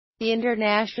The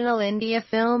International India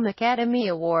Film Academy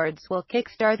Awards will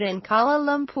kickstart in Kuala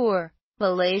Lumpur,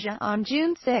 Malaysia on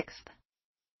June 6.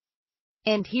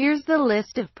 And here's the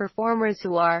list of performers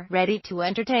who are ready to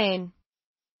entertain.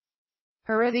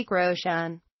 Hrithik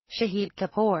Roshan, Shahid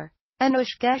Kapoor,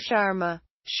 Anushka Sharma,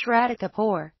 Shraddha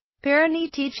Kapoor,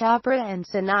 Parineeti Chopra and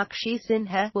Sonakshi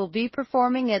Sinha will be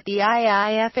performing at the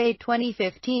IIFA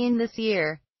 2015 this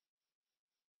year.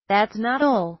 That's not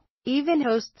all. Even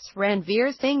hosts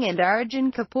Ranveer Singh and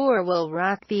Arjun Kapoor will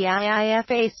rock the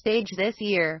IIFA stage this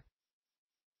year.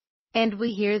 And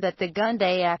we hear that the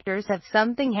Gunday actors have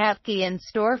something happy in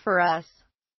store for us.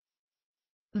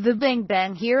 The Bang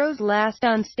Bang hero's last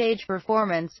on-stage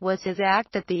performance was his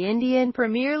act at the Indian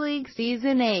Premier League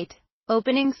Season 8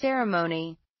 opening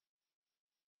ceremony.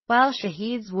 While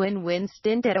Shahid's win-win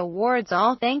stint at awards,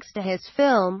 all thanks to his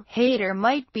film, Hater,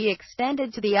 might be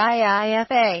extended to the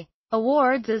IIFA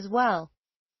Awards as well.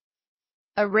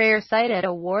 A rare sight at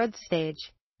awards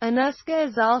stage, Anushka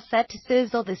is all set to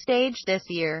sizzle the stage this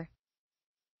year.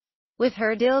 With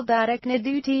her Dil Dhadakne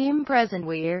Do team present,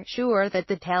 we're sure that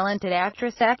the talented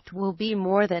actress act will be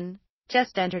more than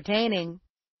just entertaining.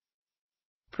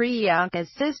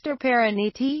 Priyanka's sister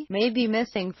Parineeti may be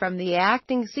missing from the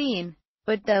acting scene,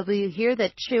 but we hear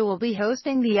that she will be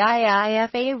hosting the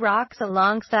IIFA Rocks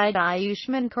alongside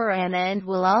Ayushmann Khurrana and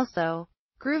will also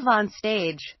groove on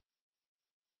stage.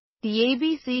 The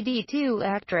ABCD2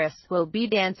 actress will be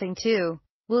dancing too.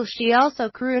 Will she also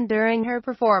croon during her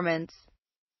performance?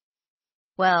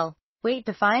 Well, wait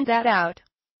to find that out.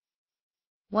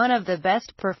 One of the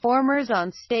best performers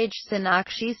on stage,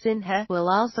 Sonakshi Sinha, will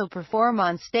also perform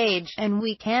on stage, and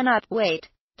we cannot wait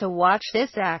to watch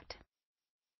this act.